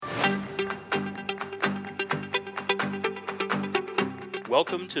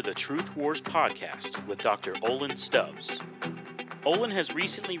Welcome to the Truth Wars podcast with Dr. Olin Stubbs. Olin has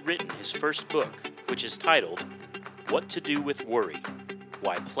recently written his first book, which is titled, What to Do with Worry,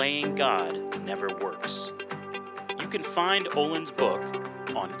 Why Playing God Never Works. You can find Olin's book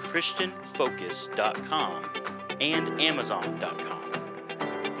on ChristianFocus.com and Amazon.com.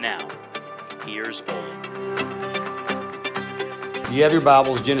 Now, here's Olin. If you have your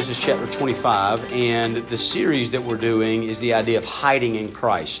Bibles, Genesis chapter 25, and the series that we're doing is the idea of hiding in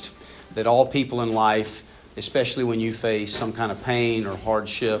Christ. That all people in life, especially when you face some kind of pain or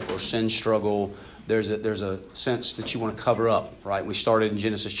hardship or sin struggle, there's a sense that you want to cover up, right? We started in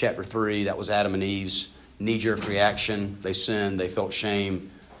Genesis chapter 3. That was Adam and Eve's knee-jerk reaction. They sinned. They felt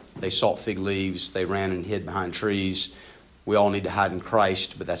shame. They sought fig leaves. They ran and hid behind trees. We all need to hide in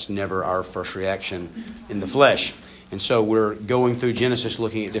Christ, but that's never our first reaction in the flesh. And so we're going through Genesis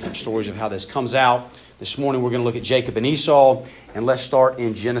looking at different stories of how this comes out. This morning we're going to look at Jacob and Esau. And let's start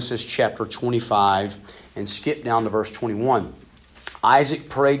in Genesis chapter 25 and skip down to verse 21. Isaac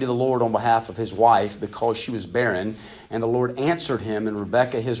prayed to the Lord on behalf of his wife because she was barren. And the Lord answered him, and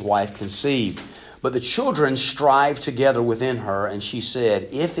Rebekah his wife conceived. But the children strived together within her, and she said,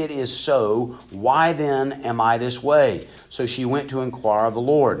 If it is so, why then am I this way? So she went to inquire of the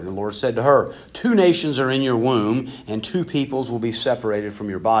Lord. And the Lord said to her, 2 nations are in your womb, and 2 peoples will be separated from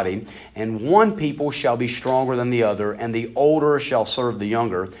your body. And one people shall be stronger than the other, and the older shall serve the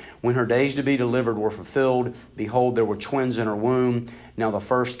younger. When her days to be delivered were fulfilled, behold, there were twins in her womb. Now the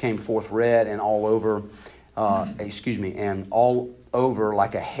first came forth red and all over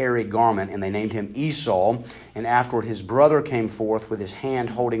like a hairy garment, and they named him Esau. And afterward his brother came forth with his hand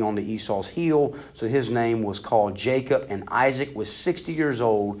holding on to Esau's heel, so his name was called Jacob. And Isaac was 60 years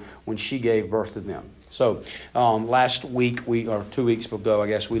old when she gave birth to them. So last week, 2 weeks ago, I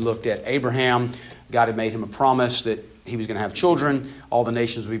guess, we looked at Abraham. God had made him a promise that he was going to have children. All the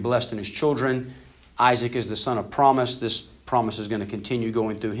nations would be blessed in his children. Isaac is the son of promise. This promise is going to continue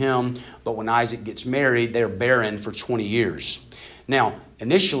going through him. But when Isaac gets married, they're barren for 20 years. Now,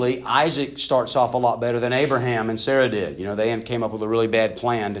 initially, Isaac starts off a lot better than Abraham and Sarah did. You know, they came up with a really bad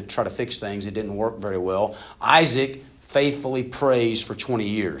plan to try to fix things. It didn't work very well. Isaac faithfully prays for 20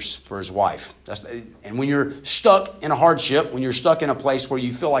 years for his wife. And when you're stuck in a hardship, when you're stuck in a place where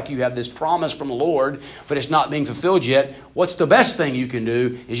you feel like you have this promise from the Lord, but it's not being fulfilled yet, what's the best thing you can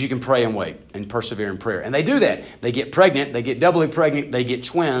do is you can pray and wait and persevere in prayer. And they do that. They get pregnant. They get doubly pregnant. They get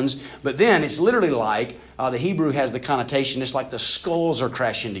twins. But then it's literally like the Hebrew has the connotation, it's like the skulls are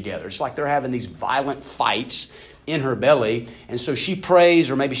crashing together. It's like they're having these violent fights in her belly. And so she prays,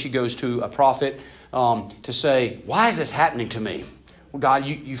 or maybe she goes to a prophet to say, why is this happening to me? Well, God,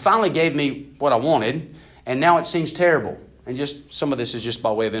 you finally gave me what I wanted, and now it seems terrible. And just some of this is just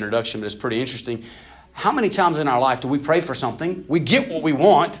by way of introduction, but it's pretty interesting. How many times in our life do we pray for something, we get what we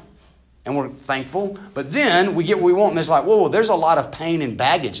want, and we're thankful, but then we get what we want, and it's like, whoa, there's a lot of pain and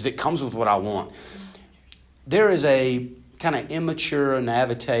baggage that comes with what I want. There is a kind of immature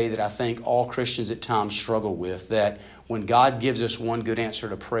naivete that I think all Christians at times struggle with, that when God gives us one good answer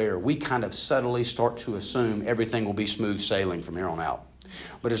to prayer, we kind of subtly start to assume everything will be smooth sailing from here on out.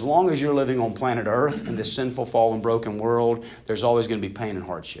 But as long as you're living on planet Earth in this sinful, fallen, broken world, there's always going to be pain and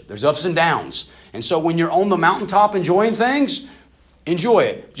hardship. There's ups and downs. And so when you're on the mountaintop enjoying things, enjoy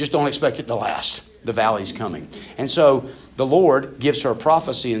it. Just don't expect it to last. The valley's coming. And so the Lord gives her a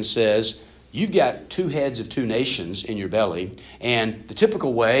prophecy and says, you've got 2 heads of 2 nations in your belly, and the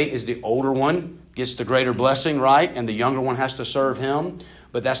typical way is the older one gets the greater blessing, right? And the younger one has to serve him,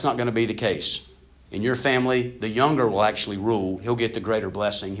 but that's not going to be the case. In your family, the younger will actually rule. He'll get the greater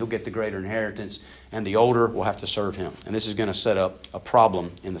blessing. He'll get the greater inheritance, and the older will have to serve him. And this is going to set up a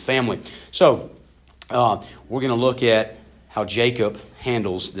problem in the family. So we're going to look at how Jacob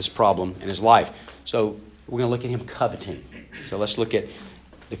handles this problem in his life. So we're going to look at him coveting. So let's look at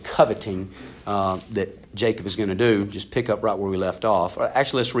the coveting that Jacob is going to do. Just pick up right where we left off.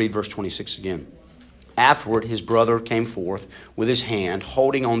 Actually, let's read verse 26 again. Afterward, his brother came forth with his hand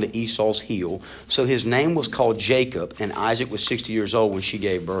holding on to Esau's heel. So his name was called Jacob, and Isaac was 60 years old when she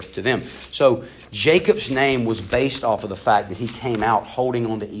gave birth to them. So Jacob's name was based off of the fact that he came out holding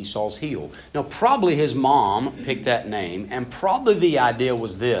on to Esau's heel. Now, probably his mom picked that name, and probably the idea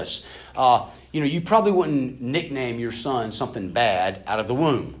was this. You probably wouldn't nickname your son something bad out of the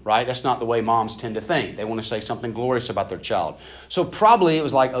womb, right? That's not the way moms tend to think. They want to say something glorious about their child. So probably it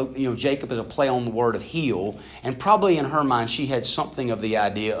was like, Jacob is a play on the word of heel. And probably in her mind, she had something of the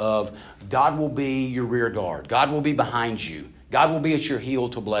idea of God will be your rear guard. God will be behind you. God will be at your heel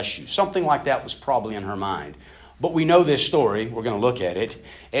to bless you. Something like that was probably in her mind. But we know this story. We're going to look at it.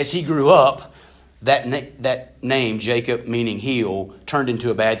 As he grew up, that name, Jacob, meaning heel, turned into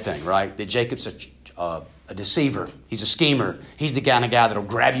a bad thing, right? That Jacob's a deceiver. He's a schemer. He's the kind of guy that'll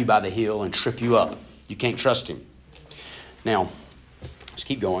grab you by the heel and trip you up. You can't trust him. Now, let's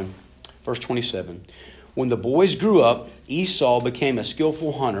keep going. Verse 27. When the boys grew up, Esau became a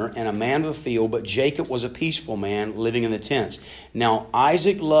skillful hunter and a man of the field, but Jacob was a peaceful man living in the tents. Now,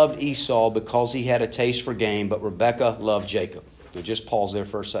 Isaac loved Esau because he had a taste for game, but Rebekah loved Jacob. Now, just pause there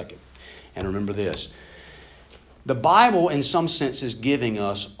for a second. And remember this. The Bible, in some sense, is giving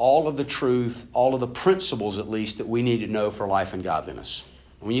us all of the truth, all of the principles, at least, that we need to know for life and godliness.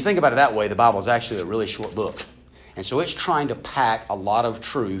 When you think about it that way, the Bible is actually a really short book. And so it's trying to pack a lot of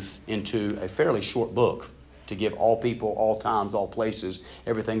truth into a fairly short book to give all people, all times, all places,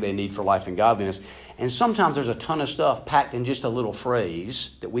 everything they need for life and godliness. And sometimes there's a ton of stuff packed in just a little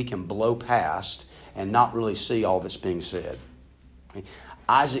phrase that we can blow past and not really see all that's being said.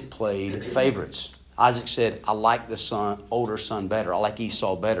 Isaac played favorites. Isaac said, I like the older son better. I like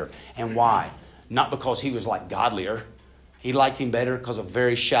Esau better. And why? Not because he was like godlier. He liked him better because of a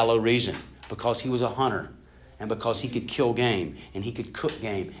very shallow reason. Because he was a hunter. And because he could kill game. And he could cook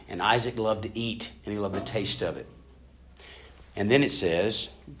game. And Isaac loved to eat. And he loved the taste of it. And then it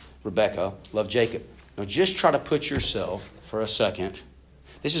says, Rebekah loved Jacob. Now just try to put yourself for a second.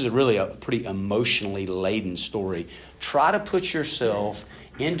 This is really a pretty emotionally laden story. Try to put yourself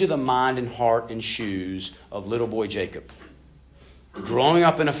into the mind and heart and shoes of little boy Jacob. Growing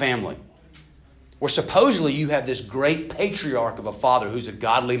up in a family where supposedly you have this great patriarch of a father who's a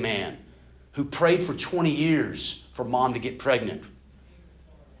godly man who prayed for 20 years for mom to get pregnant.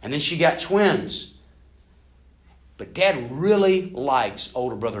 And then she got twins. But dad really likes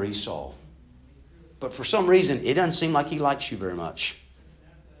older brother Esau. But for some reason, it doesn't seem like he likes you very much.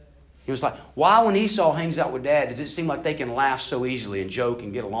 He was like, why when Esau hangs out with dad does it seem like they can laugh so easily and joke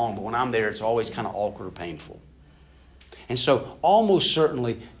and get along, but when I'm there it's always kind of awkward or painful? And so almost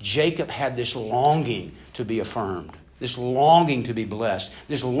certainly Jacob had this longing to be affirmed, this longing to be blessed,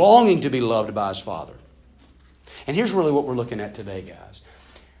 this longing to be loved by his father. And here's really what we're looking at today, guys.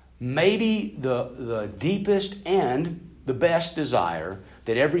 Maybe the deepest and the best desire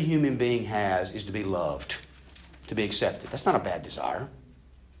that every human being has is to be loved, to be accepted. That's not a bad desire.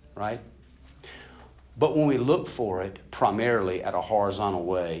 Right? But when we look for it primarily at a horizontal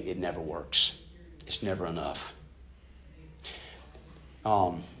way, it never works. It's never enough.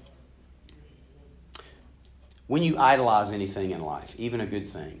 When you idolize anything in life, even a good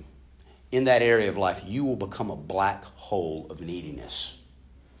thing, in that area of life, you will become a black hole of neediness.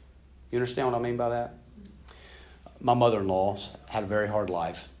 You understand what I mean by that? My mother-in-law had a very hard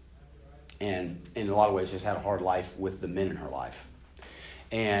life, and in a lot of ways has had a hard life with the men in her life.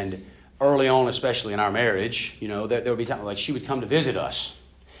 And early on, especially in our marriage, you know, there would be times like she would come to visit us.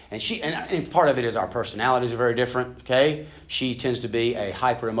 And part of it is our personalities are very different, okay? She tends to be a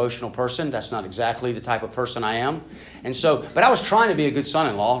hyper-emotional person. That's not exactly the type of person I am. And so, but I was trying to be a good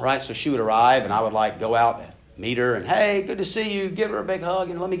son-in-law, right? So she would arrive and I would like go out, meet her, and hey, good to see you. Give her a big hug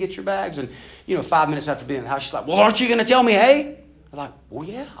and let me get your bags. And, 5 minutes after being in the house, she's like, well, aren't you going to tell me hey? I'm like, well,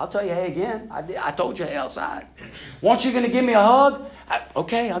 yeah, I'll tell you hey again. I told you hey outside. Weren't you going to give me a hug?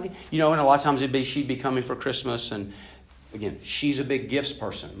 Okay. And a lot of times she'd be coming for Christmas. And again, she's a big gifts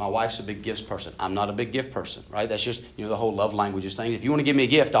person. My wife's a big gifts person. I'm not a big gift person, right? That's just, the whole love languages thing. If you want to give me a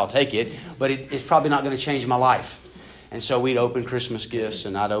gift, I'll take it. But it's probably not going to change my life. And so we'd open Christmas gifts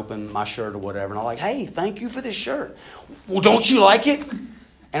and I'd open my shirt or whatever. And I'm like, hey, thank you for this shirt. Well, don't you like it?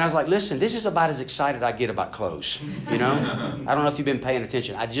 And I was like, listen, this is about as excited I get about clothes, I don't know if you've been paying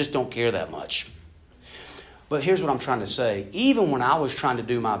attention. I just don't care that much. But here's what I'm trying to say. Even when I was trying to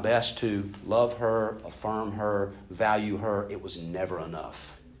do my best to love her, affirm her, value her, it was never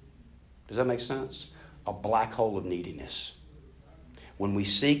enough. Does that make sense? A black hole of neediness. When we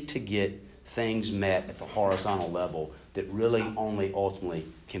seek to get things met at the horizontal level that really only ultimately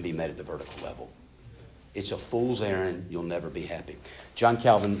can be met at the vertical level. It's a fool's errand. You'll never be happy. John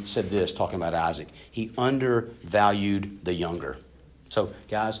Calvin said this, talking about Isaac. He undervalued the younger. So,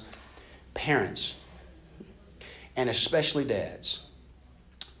 guys, parents, and especially dads,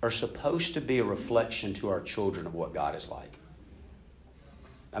 are supposed to be a reflection to our children of what God is like.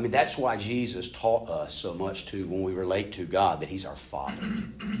 I mean, that's why Jesus taught us so much too when we relate to God, that He's our Father.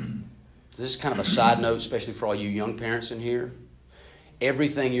 This is kind of a side note, especially for all you young parents in here.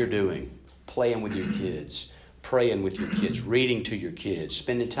 Everything you're doing, playing with your kids, praying with your kids, reading to your kids,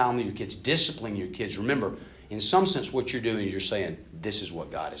 spending time with your kids, disciplining your kids. Remember, in some sense, what you're doing is you're saying, this is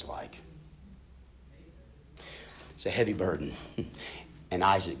what God is like. It's a heavy burden. And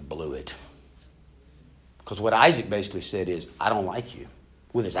Isaac blew it. Because what Isaac basically said is, I don't like you.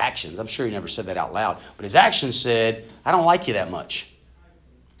 with his actions. I'm sure he never said that out loud. But his actions said, I don't like you that much.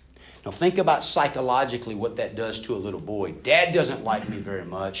 Now think about psychologically what that does to a little boy. Dad doesn't like me very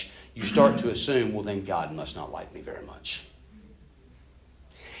much. You start to assume, well, then God must not like me very much.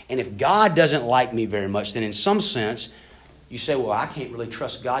 And if God doesn't like me very much, then in some sense, you say, well, I can't really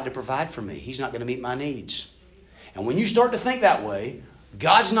trust God to provide for me. He's not going to meet my needs. And when you start to think that way,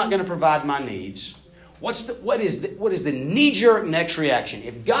 God's not going to provide my needs. What is the knee-jerk next reaction?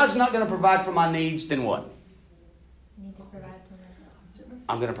 If God's not going to provide for my needs, then what? Need to provide for myself.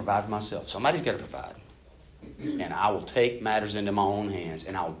 I'm going to provide for myself. Somebody's got to provide. And I will take matters into my own hands,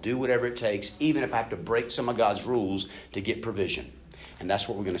 and I'll do whatever it takes, even if I have to break some of God's rules to get provision. And that's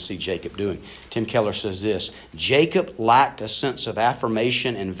what we're going to see Jacob doing. Tim Keller says this, Jacob lacked a sense of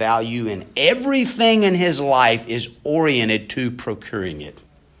affirmation and value, and everything in his life is oriented to procuring it.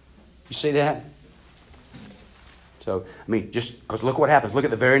 You see that? So, just because look what happens. Look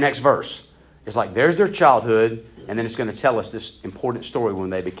at the very next verse. It's like there's their childhood, and then it's going to tell us this important story when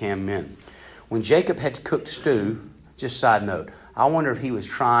they became men. When Jacob had cooked stew, just side note, I wonder if he was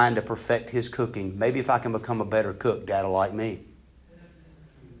trying to perfect his cooking. Maybe if I can become a better cook, Dad will like me.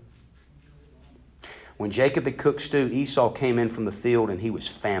 When Jacob had cooked stew, Esau came in from the field, and he was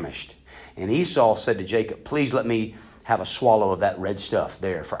famished. And Esau said to Jacob, please let me have a swallow of that red stuff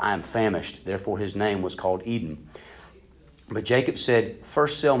there, for I am famished. Therefore his name was called Edom. But Jacob said,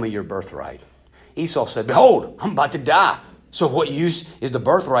 first sell me your birthright. Esau said, behold, I'm about to die. So what use is the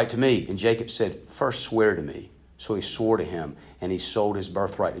birthright to me? And Jacob said, first swear to me. So he swore to him, and he sold his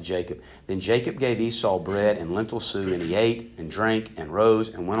birthright to Jacob. Then Jacob gave Esau bread and lentil stew, and he ate and drank and rose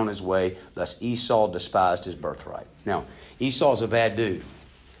and went on his way. Thus Esau despised his birthright. Now, Esau's a bad dude.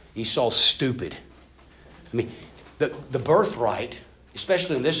 Esau's stupid. The birthright,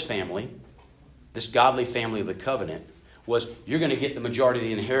 especially in this family, this godly family of the covenant, was you're going to get the majority of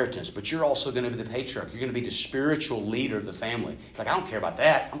the inheritance, but you're also going to be the patriarch. You're going to be the spiritual leader of the family. It's like, I don't care about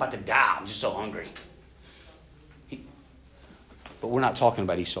that. I'm about to die. I'm just so hungry. But we're not talking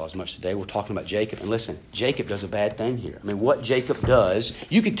about Esau as much today. We're talking about Jacob. And listen, Jacob does a bad thing here. What Jacob does,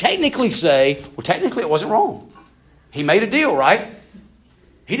 you could technically say, well, technically it wasn't wrong. He made a deal, right?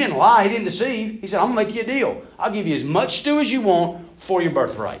 He didn't lie. He didn't deceive. He said, I'm going to make you a deal. I'll give you as much stew as you want for your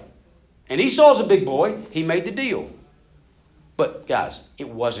birthright. And Esau's a big boy. He made the deal. But guys, it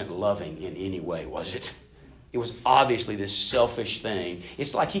wasn't loving in any way, was it? It was obviously this selfish thing.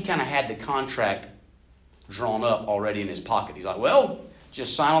 It's like he kind of had the contract drawn up already in his pocket. He's like, well,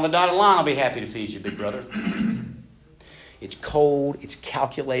 just sign on the dotted line. I'll be happy to feed you, big brother. It's cold. It's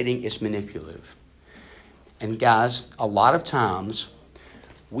calculating. It's manipulative. And guys, a lot of times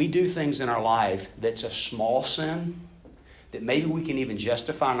we do things in our life that's a small sin that maybe we can even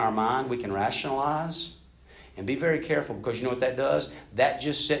justify in our mind. We can rationalize. And be very careful, because you know what that does? That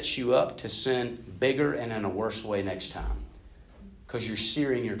just sets you up to sin bigger and in a worse way next time. Because you're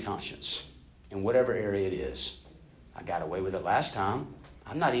searing your conscience in whatever area it is. I got away with it last time.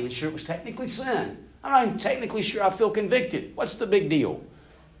 I'm not even sure it was technically sin. I'm not even technically sure I feel convicted. What's the big deal?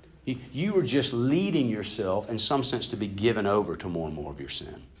 You are just leading yourself, in some sense, to be given over to more and more of your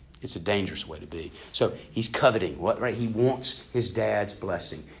sin. It's a dangerous way to be. So he's coveting. Right? He wants his dad's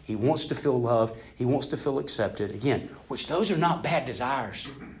blessing. He wants to feel loved. He wants to feel accepted. Again, which those are not bad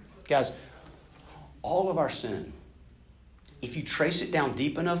desires. Guys, all of our sin, if you trace it down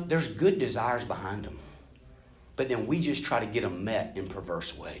deep enough, there's good desires behind them. But then we just try to get them met in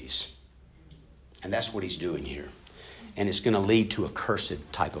perverse ways. And that's what he's doing here. And it's going to lead to a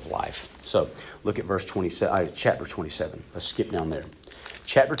cursed type of life. So look at verse 27, chapter 27. Let's skip down there.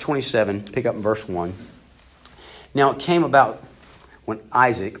 Chapter 27, pick up in verse 1. Now it came about when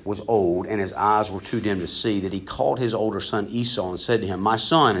Isaac was old and his eyes were too dim to see, that he called his older son Esau and said to him, my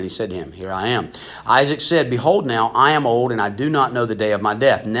son. And he said to him, here I am. Isaac said, behold, now I am old and I do not know the day of my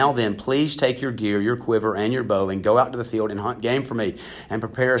death. Now then, please take your gear, your quiver, and your bow, and go out to the field and hunt game for me, and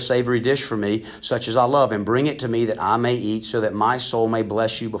prepare a savory dish for me, such as I love, and bring it to me that I may eat, so that my soul may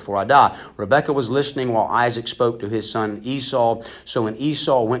bless you before I die. Rebekah was listening while Isaac spoke to his son Esau. So when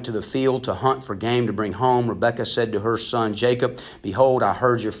Esau went to the field to hunt for game to bring home, Rebekah said to her son Jacob, behold, I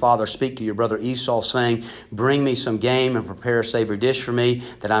heard your father speak to your brother Esau, saying, bring me some game and prepare a savory dish for me,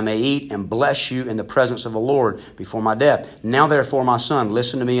 that I may eat and bless you in the presence of the Lord before my death. Now therefore, my son,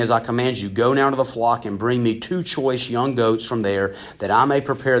 listen to me as I command you. Go now to the flock and bring me 2 choice young goats from there, that I may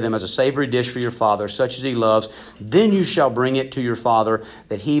prepare them as a savory dish for your father, such as he loves. Then you shall bring it to your father,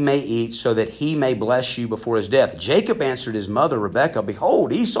 that he may eat, so that he may bless you before his death. Jacob answered his mother Rebekah,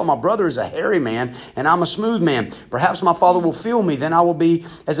 behold, Esau my brother is a hairy man, and I'm a smooth man. Perhaps my father will feel me, then I will be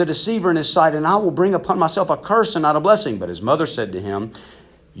as a deceiver in his sight, and I will bring upon myself a curse and not a blessing. But his mother said to him,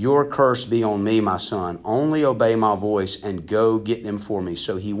 Your curse be on me, my son. Only obey my voice and go get them for me.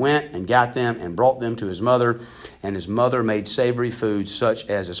 So he went and got them and brought them to his mother, and his mother made savory food such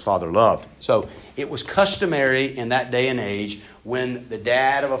as his father loved. So it was customary in that day and age when the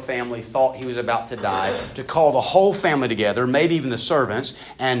dad of a family thought he was about to die to call the whole family together, maybe even the servants,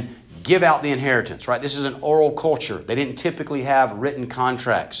 and give out the inheritance, right? This is an oral culture. They didn't typically have written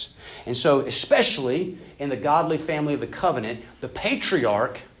contracts. And so, especially in the godly family of the covenant, the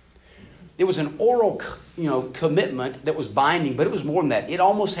patriarch, it was an oral, commitment that was binding, but it was more than that. It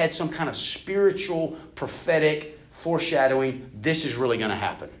almost had some kind of spiritual, prophetic foreshadowing. This is really going to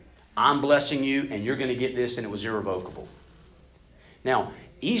happen. I'm blessing you, and you're going to get this, and it was irrevocable. Now,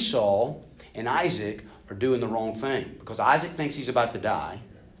 Esau and Isaac are doing the wrong thing because Isaac thinks he's about to die.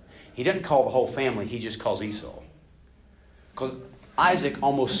 He doesn't call the whole family. He just calls Esau. Because Isaac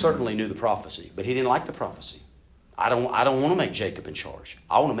almost certainly knew the prophecy, but he didn't like the prophecy. I don't want to make Jacob in charge.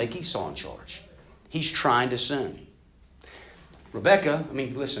 I want to make Esau in charge. He's trying to sin. Rebekah,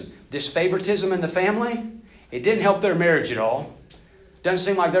 listen, this favoritism in the family, it didn't help their marriage at all. Doesn't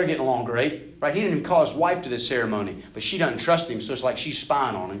seem like they're getting along great. Right? He didn't even call his wife to this ceremony, but she doesn't trust him, so it's like she's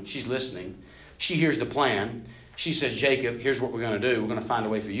spying on him. She's listening. She hears the plan. She says, Jacob, here's what we're going to do. We're going to find a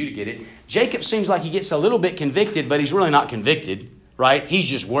way for you to get it. Jacob seems like he gets a little bit convicted, but he's really not convicted, right? He's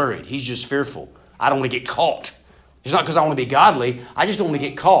just worried. He's just fearful. I don't want to get caught. It's not because I want to be godly. I just don't want to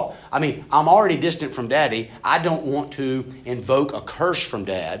get caught. I'm already distant from Daddy. I don't want to invoke a curse from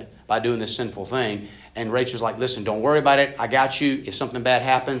Dad by doing this sinful thing. And Rachel's like, listen, don't worry about it. I got you. If something bad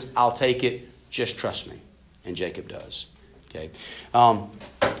happens, I'll take it. Just trust me. And Jacob does. Okay.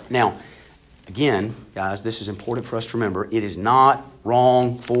 Now, again, guys, this is important for us to remember. It is not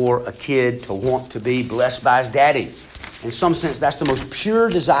wrong for a kid to want to be blessed by his daddy. In some sense, that's the most pure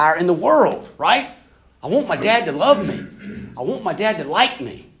desire in the world, right? I want my dad to love me. I want my dad to like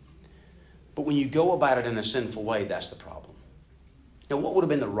me. But when you go about it in a sinful way, that's the problem. Now, what would have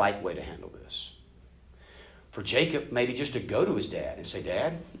been the right way to handle this? For Jacob, maybe just to go to his dad and say,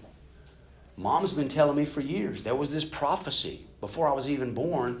 Dad, Mom's been telling me for years, there was this prophecy before I was even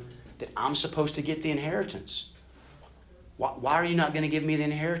born that I'm supposed to get the inheritance. Why are you not going to give me the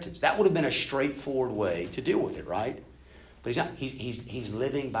inheritance? That would have been a straightforward way to deal with it, right? But he's not. He's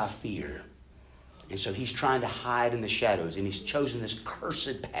living by fear. And so he's trying to hide in the shadows, and he's chosen this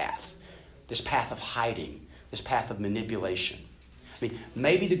cursed path, this path of hiding, this path of manipulation.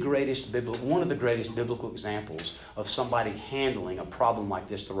 Maybe one of the greatest biblical examples of somebody handling a problem like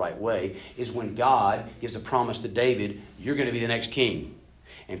this the right way is when God gives a promise to David, you're going to be the next king.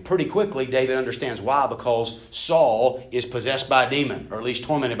 And pretty quickly, David understands why, because Saul is possessed by a demon, or at least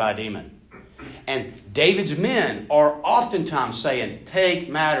tormented by a demon. And David's men are oftentimes saying, take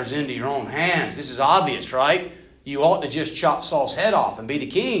matters into your own hands. This is obvious, right? You ought to just chop Saul's head off and be the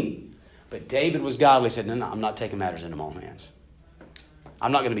king. But David was godly, said, no, I'm not taking matters into my own hands.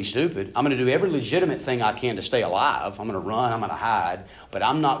 I'm not going to be stupid. I'm going to do every legitimate thing I can to stay alive. I'm going to run, I'm going to hide, but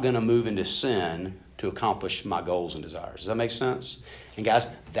I'm not going to move into sin to accomplish my goals and desires. Does that make sense? And guys,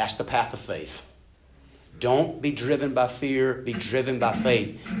 that's the path of faith. Don't be driven by fear. Be driven by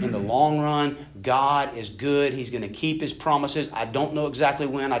faith. In the long run, God is good. He's going to keep His promises. I don't know exactly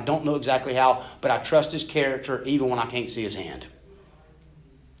when. I don't know exactly how. But I trust His character even when I can't see His hand.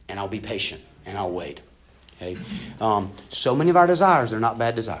 And I'll be patient. And I'll wait. Okay? So many of our desires, they're not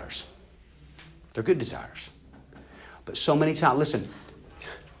bad desires. They're good desires. But so many times, listen,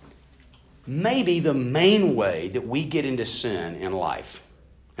 maybe the main way that we get into sin in life,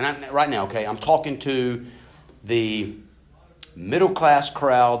 and right now, okay, I'm talking to the middle-class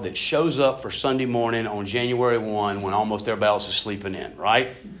crowd that shows up for Sunday morning on January 1 when almost everybody else is sleeping in, right?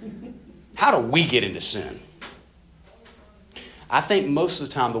 How do we get into sin? I think most of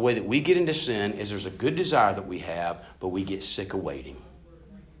the time the way that we get into sin is there's a good desire that we have, but we get sick of waiting.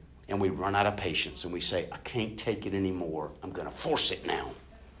 And we run out of patience and we say, I can't take it anymore. I'm going to force it now.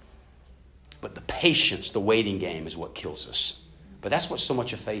 But the patience, the waiting game is what kills us. But that's what so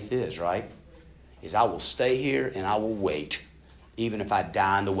much of faith is, right? Is I will stay here and I will wait, even if I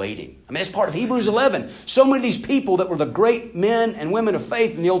die in the waiting. It's part of Hebrews 11. So many of these people that were the great men and women of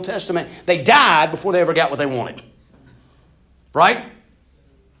faith in the Old Testament, they died before they ever got what they wanted. Right?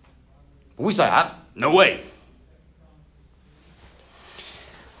 We say, no way.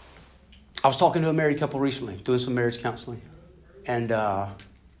 I was talking to a married couple recently, doing some marriage counseling. And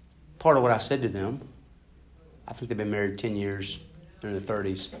part of what I said to them, I think they've been married 10 years. They're in their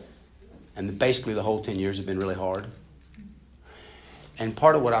 30s. And basically the whole 10 years have been really hard. And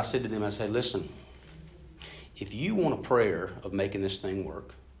part of what I said to them, I said, listen, if you want a prayer of making this thing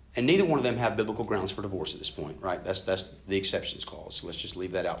work, And neither one of them have biblical grounds for divorce at this point, right? That's the exceptions clause. So let's just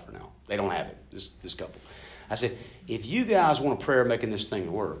leave that out for now. They don't have it, this couple. I said, if you guys want a prayer making this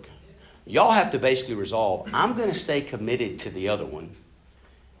thing work, y'all have to basically resolve, I'm going to stay committed to the other one,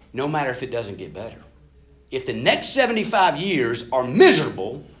 no matter if it doesn't get better. If the next 75 years are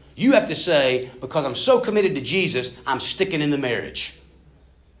miserable, you have to say, because I'm so committed to Jesus, I'm sticking in the marriage.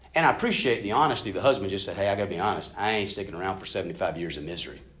 And I appreciate the honesty. The husband just said, hey, I got to be honest. I ain't sticking around for 75 years of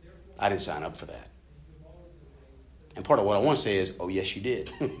misery. I didn't sign up for that. And part of what I want to say is, oh, yes, you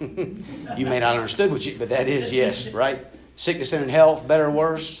did. You may not have understood but that is yes, right? Sickness and health, better or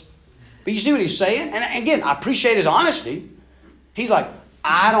worse. But you see what he's saying? And again, I appreciate his honesty. He's like,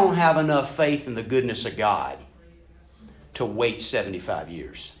 I don't have enough faith in the goodness of God to wait 75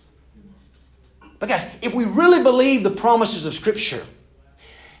 years. But guys, if we really believe the promises of Scripture,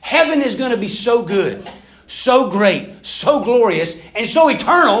 heaven is going to be so good, so great, so glorious, and so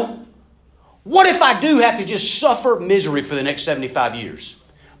eternal. What if I do have to just suffer misery for the next 75 years?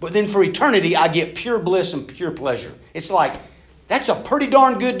 But then for eternity, I get pure bliss and pure pleasure. It's like, that's a pretty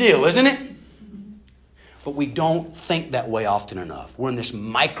darn good deal, isn't it? But we don't think that way often enough. We're in this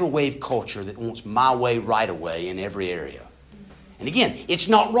microwave culture that wants my way right away in every area. And again, it's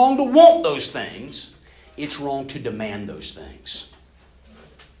not wrong to want those things. It's wrong to demand those things.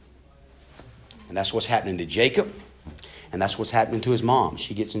 And that's what's happening to Jacob. And that's what's happening to his mom.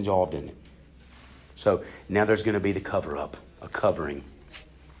 She gets involved in it. So now there's going to be the cover-up, a covering.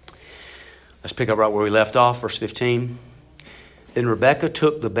 Let's pick up right where we left off, verse 15. Then Rebekah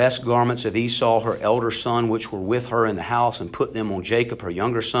took the best garments of Esau, her elder son, which were with her in the house, and put them on Jacob, her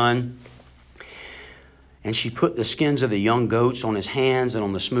younger son. And she put the skins of the young goats on his hands and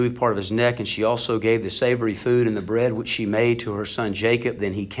on the smooth part of his neck. And she also gave the savory food and the bread which she made to her son Jacob.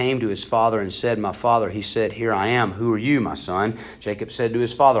 Then he came to his father and said, my father. He said, here I am. Who are you, my son? Jacob said to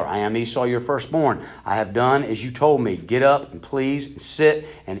his father, I am Esau, your firstborn. I have done as you told me. Get up and please and sit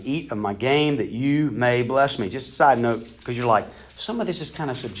and eat of my game that you may bless me. Just a side note, because you're like, some of this is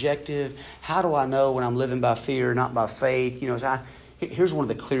kind of subjective. How do I know when I'm living by fear, not by faith? Here's one of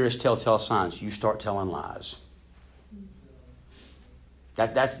the clearest telltale signs. You start telling lies. I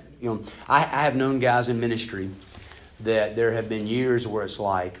have known guys in ministry that there have been years where it's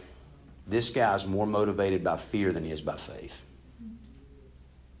like, this guy's more motivated by fear than he is by faith.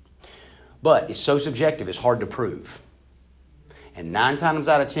 But it's so subjective, it's hard to prove. And 9 times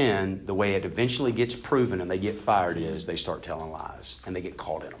out of 10, the way it eventually gets proven and they get fired is they start telling lies and they get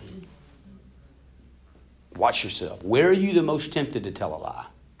caught in them. Watch yourself. Where are you the most tempted to tell a lie?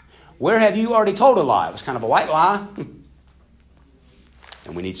 Where have you already told a lie? It was kind of a white lie.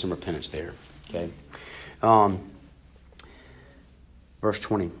 And we need some repentance there. Okay. Verse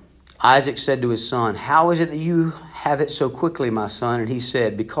 20. Isaac said to his son, how is it that you have it so quickly, my son? And he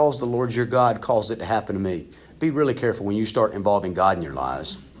said, because the Lord your God caused it to happen to me. Be really careful when you start involving God in your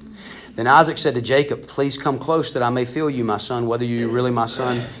lies. Then Isaac said to Jacob, please come close that I may feel you, my son, whether you're really my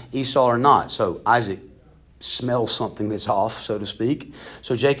son Esau or not. So Isaac smells something that's off, so to speak.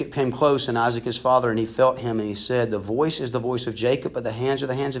 So Jacob came close, and Isaac his father, and he felt him, and he said, the voice is the voice of Jacob, but the hands are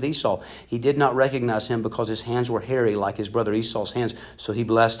the hands of Esau. He did not recognize him because his hands were hairy like his brother Esau's hands, so he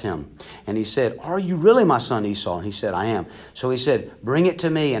blessed him. And he said, are you really my son Esau? And he said, I am. So he said, bring it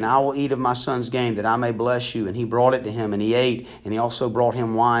to me, and I will eat of my son's game, that I may bless you. And he brought it to him, and he ate, and he also brought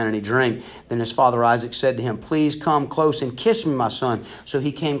him wine, and he drank. Then his father Isaac said to him, please come close and kiss me, my son. So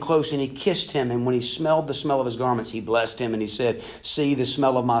he came close, and he kissed him, and when he smelled the smell of his garments, he blessed him, and he said, see, the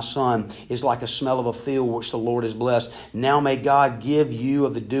smell of my son is like a smell of a field which the Lord has blessed. Now may God give you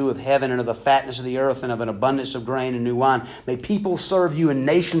of the dew of heaven and of the fatness of the earth and of an abundance of grain and new wine. May people serve you and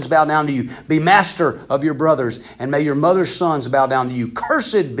nations bow down to you. Be master of your brothers, and may your mother's sons bow down to you.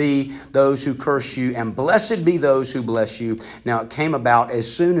 Cursed be those who curse you, and blessed be those who bless you. Now it came about as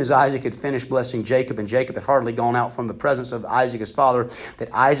soon as Isaac had finished blessing Jacob, and Jacob had hardly gone out from the presence of Isaac his father,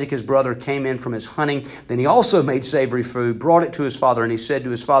 that Isaac his brother came in from his hunting. Then he also made savory food, brought it to his father, and he said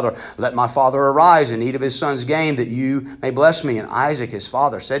to his father, let my father arise and eat of his son's game, that you may bless me. And Isaac his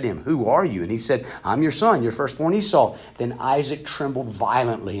father said to him, who are you? And he said, I'm your son, your firstborn Esau. Then Isaac trembled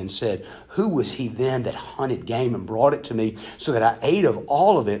violently and said, who was he then that hunted game and brought it to me, so that I ate of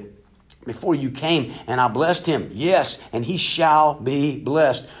all of it? before you came, and I blessed him. Yes, and he shall be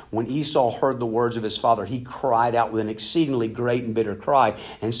blessed. When Esau heard the words of his father, he cried out with an exceedingly great and bitter cry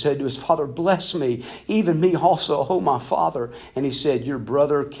and said to his father, bless me, even me also, O my father. And he said, your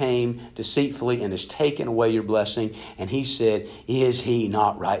brother came deceitfully and has taken away your blessing. And he said, is he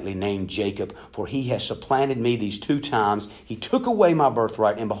not rightly named Jacob? For he has supplanted me these 2 times. He took away my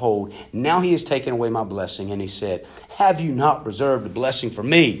birthright, and behold, now he has taken away my blessing. And he said, have you not reserved a blessing for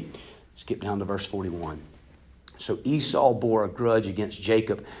me? Skip down to verse 41. So Esau bore a grudge against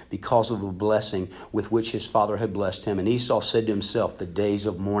Jacob because of the blessing with which his father had blessed him. And Esau said to himself, the days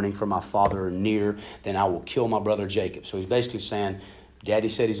of mourning for my father are near, then I will kill my brother Jacob. So he's basically saying, Daddy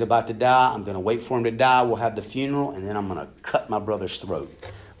said he's about to die. I'm going to wait for him to die. We'll have the funeral, and then I'm going to cut my brother's throat.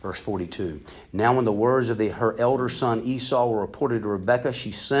 Verse 42. Now when the words of her elder son Esau were reported to Rebekah,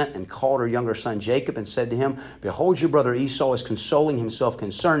 she sent and called her younger son Jacob and said to him, behold, your brother Esau is consoling himself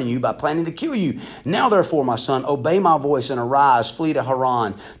concerning you by planning to kill you. Now therefore, my son, obey my voice and arise, flee to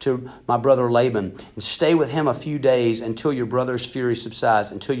Haran to my brother Laban, and stay with him a few days until your brother's fury subsides,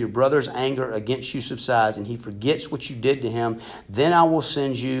 until your brother's anger against you subsides, and he forgets what you did to him. Then I will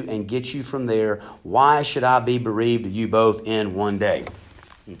send you and get you from there. Why should I be bereaved of you both in one day?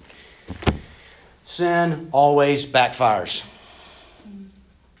 Sin always backfires.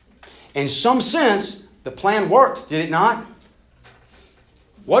 In some sense, the plan worked, did it not?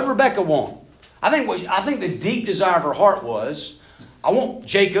 What did Rebekah want? I think the deep desire of her heart was, I want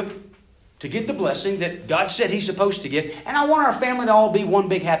Jacob to get the blessing that God said he's supposed to get, and I want our family to all be one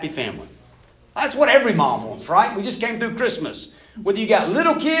big happy family. That's what every mom wants, right? We just came through Christmas. Whether you got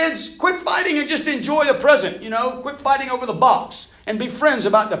little kids, quit fighting and just enjoy the present, Quit fighting over the box and be friends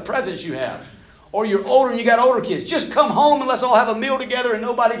about the presents you have. Or you're older and you got older kids. Just come home and let's all have a meal together and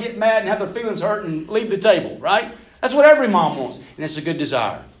nobody get mad and have their feelings hurt and leave the table, right? That's what every mom wants. And it's a good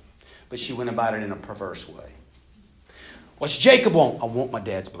desire. But she went about it in a perverse way. What's Jacob want? I want my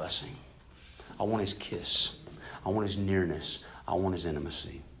dad's blessing. I want his kiss. I want his nearness. I want his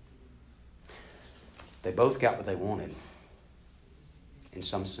intimacy. They both got what they wanted. In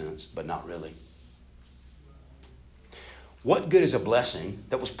some sense, but not really. What good is a blessing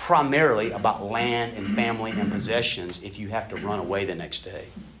that was primarily about land and family and possessions if you have to run away the next day?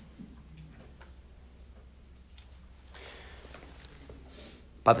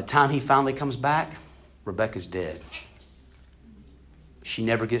 By the time he finally comes back, Rebekah's dead. She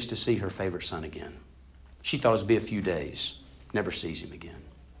never gets to see her favorite son again. She thought it would be a few days. Never sees him again.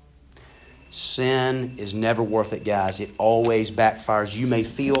 Sin is never worth it, guys. It always backfires. You may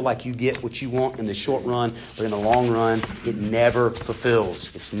feel like you get what you want in the short run, but in the long run, it never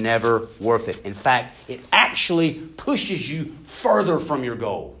fulfills. It's never worth it. In fact, it actually pushes you further from your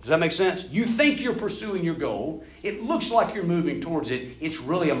goal. Does that make sense? You think you're pursuing your goal. It looks like you're moving towards it. It's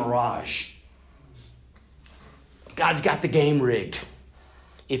really a mirage. God's got the game rigged.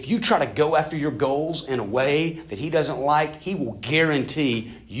 If you try to go after your goals in a way that he doesn't like, he will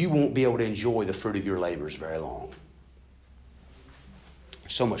guarantee you won't be able to enjoy the fruit of your labors very long.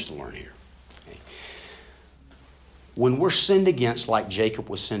 So much to learn here. Okay. When we're sinned against like Jacob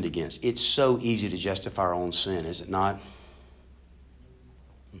was sinned against, it's so easy to justify our own sin, is it not?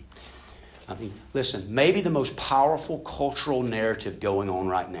 I mean, listen, maybe the most powerful cultural narrative going on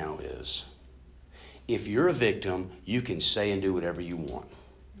right now is, if you're a victim, you can say and do whatever you want.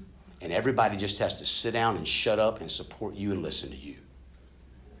 And everybody just has to sit down and shut up and support you and listen to you.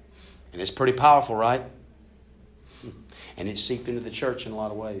 And it's pretty powerful, right? And it's seeped into the church in a lot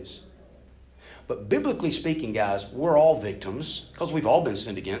of ways. But biblically speaking, guys, we're all victims because we've all been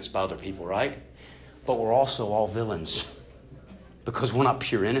sinned against by other people, right? But we're also all villains because we're not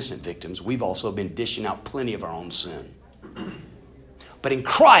pure innocent victims. We've also been dishing out plenty of our own sin. But in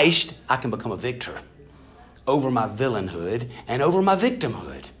Christ, I can become a victor over my villainhood and over my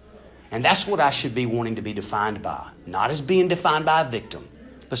victimhood. And that's what I should be wanting to be defined by, not as being defined by a victim.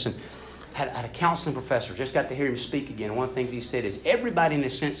 Listen, I had a counseling professor, just got to hear him speak again. One of the things he said is everybody in a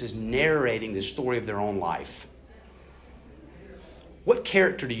sense is narrating the story of their own life. What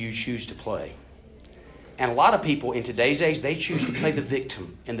character do you choose to play? And a lot of people in today's age, they choose to play the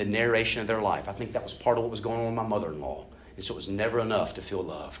victim in the narration of their life. I think that was part of what was going on with my mother-in-law. And so it was never enough to feel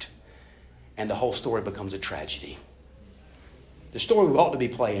loved. And the whole story becomes a tragedy. The story we ought to be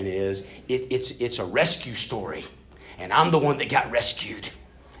playing is, it's a rescue story. And I'm the one that got rescued.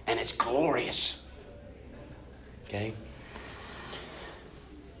 And it's glorious. Okay?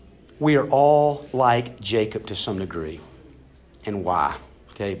 We are all like Jacob to some degree. And why?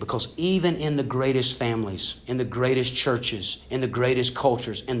 Okay? Because even in the greatest families, in the greatest churches, in the greatest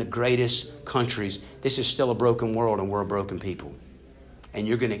cultures, in the greatest countries, this is still a broken world and we're a broken people. And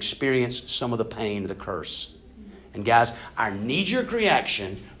you're going to experience some of the pain of the curse. And guys, our knee-jerk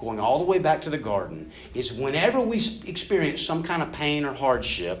reaction, going all the way back to the garden, is whenever we experience some kind of pain or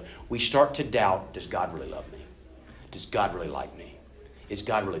hardship, we start to doubt, does God really love me? Does God really like me? Is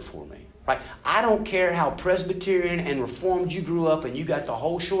God really for me? Right? I don't care how Presbyterian and Reformed you grew up and you got the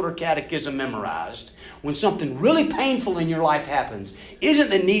whole Shorter Catechism memorized. When something really painful in your life happens, isn't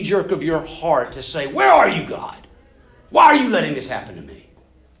the knee-jerk of your heart to say, where are you, God? Why are you letting this happen to me?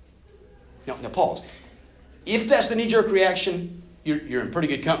 Now pause. If that's the knee-jerk reaction, you're in pretty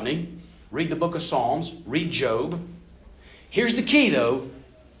good company. Read the book of Psalms. Read Job. Here's the key, though.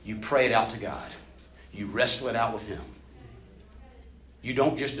 You pray it out to God. You wrestle it out with Him. You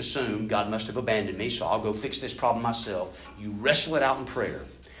don't just assume God must have abandoned me, so I'll go fix this problem myself. You wrestle it out in prayer.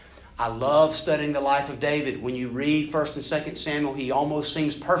 I love studying the life of David. When you read 1 and 2 Samuel, he almost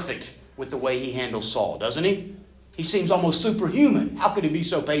seems perfect with the way he handles Saul, doesn't he? He seems almost superhuman. How could he be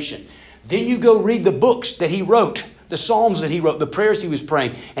so patient? Then you go read the books that he wrote, the Psalms that he wrote, the prayers he was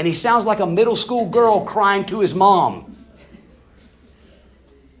praying, and he sounds like a middle school girl crying to his mom.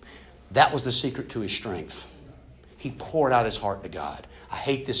 That was the secret to his strength. He poured out his heart to God. I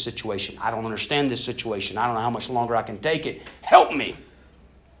hate this situation. I don't understand this situation. I don't know how much longer I can take it. Help me.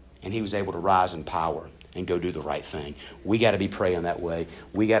 And he was able to rise in power and go do the right thing. We got to be praying that way.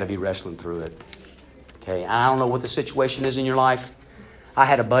 We got to be wrestling through it. Okay, I don't know what the situation is in your life. I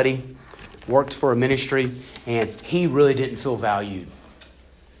had a buddy, worked for a ministry, and he really didn't feel valued.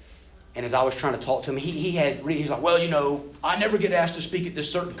 And as I was trying to talk to him, he's like, well, you know, I never get asked to speak at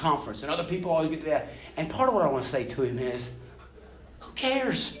this certain conference, and other people always get to that. And part of what I want to say to him is, who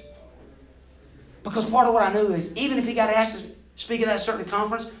cares? Because part of what I knew is, even if he got asked to speak at that certain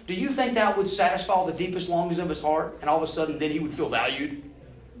conference, do you think that would satisfy the deepest longings of his heart, and all of a sudden then he would feel valued?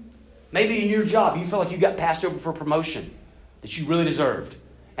 Maybe in your job, you feel like you got passed over for promotion that you really deserved.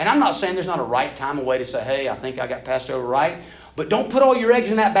 And I'm not saying there's not a right time and way to say, hey, I think I got passed over right. But don't put all your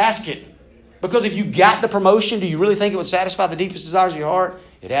eggs in that basket. Because if you got the promotion, do you really think it would satisfy the deepest desires of your heart?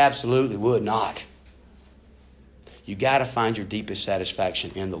 It absolutely would not. You got to find your deepest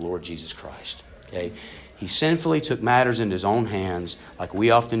satisfaction in the Lord Jesus Christ. Okay? He sinfully took matters into his own hands like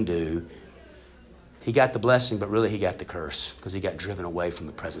we often do. He got the blessing, but really he got the curse because he got driven away from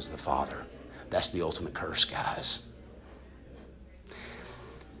the presence of the Father. That's the ultimate curse, guys.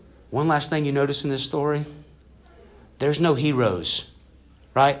 One last thing you notice in this story. There's no heroes,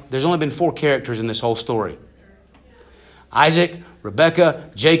 right? There's only been 4 characters in this whole story. Isaac,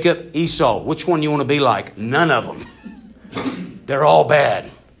 Rebekah, Jacob, Esau. Which one you want to be like? None of them. They're all bad.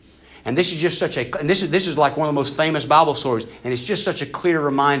 And this is just this is like one of the most famous Bible stories. And it's just such a clear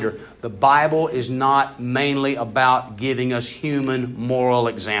reminder. The Bible is not mainly about giving us human moral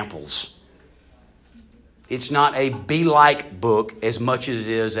examples. It's not a be-like book as much as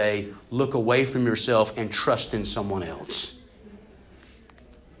it is a look away from yourself and trust in someone else.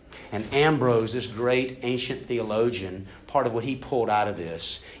 And Ambrose, this great ancient theologian, part of what he pulled out of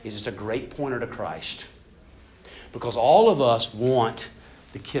this is it's a great pointer to Christ. Because all of us want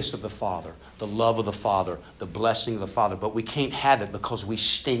the kiss of the Father, the love of the Father, the blessing of the Father, but we can't have it because we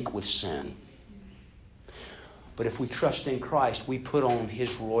stink with sin. But if we trust in Christ, we put on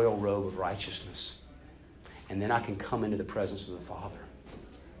His royal robe of righteousness. And then I can come into the presence of the Father.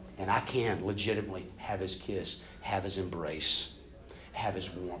 And I can legitimately have His kiss, have His embrace, have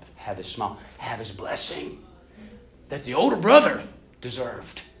His warmth, have His smile, have His blessing that the older brother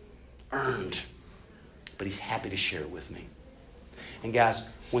deserved, earned. But He's happy to share it with me. And guys,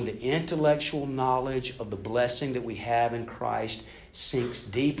 when the intellectual knowledge of the blessing that we have in Christ sinks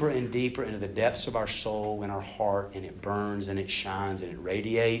deeper and deeper into the depths of our soul and our heart, and it burns and it shines and it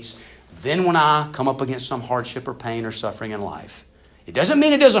radiates, then when I come up against some hardship or pain or suffering in life, it doesn't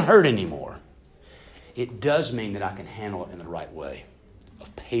mean it doesn't hurt anymore. It does mean that I can handle it in the right way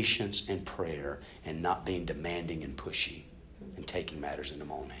of patience and prayer and not being demanding and pushy and taking matters into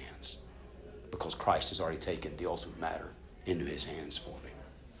my own hands. Because Christ has already taken the ultimate matter into His hands for me.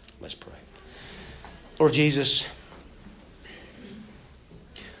 Let's pray. Lord Jesus,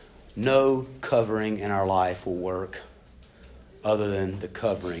 no covering in our life will work other than the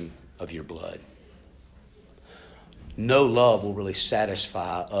covering of your blood. No love will really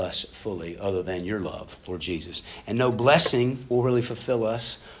satisfy us fully other than your love, Lord Jesus. And no blessing will really fulfill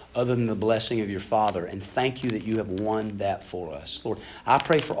us other than the blessing of your Father. And thank you that you have won that for us. Lord, I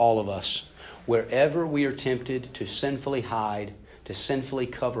pray for all of us, wherever we are tempted to sinfully hide, to sinfully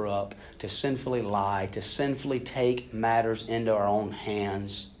cover up, to sinfully lie, to sinfully take matters into our own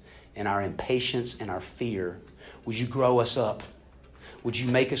hands, in our impatience and our fear, would you grow us up? Would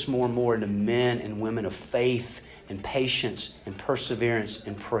you make us more and more into men and women of faith and patience and perseverance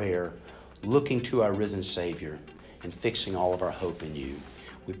and prayer, looking to our risen Savior and fixing all of our hope in you.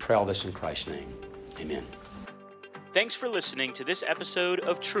 We pray all this in Christ's name. Amen. Thanks for listening to this episode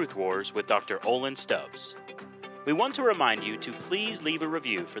of Truth Wars with Dr. Olin Stubbs. We want to remind you to please leave a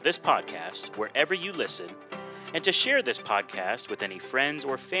review for this podcast wherever you listen, and to share this podcast with any friends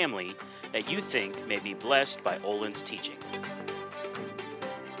or family that you think may be blessed by Olin's teaching.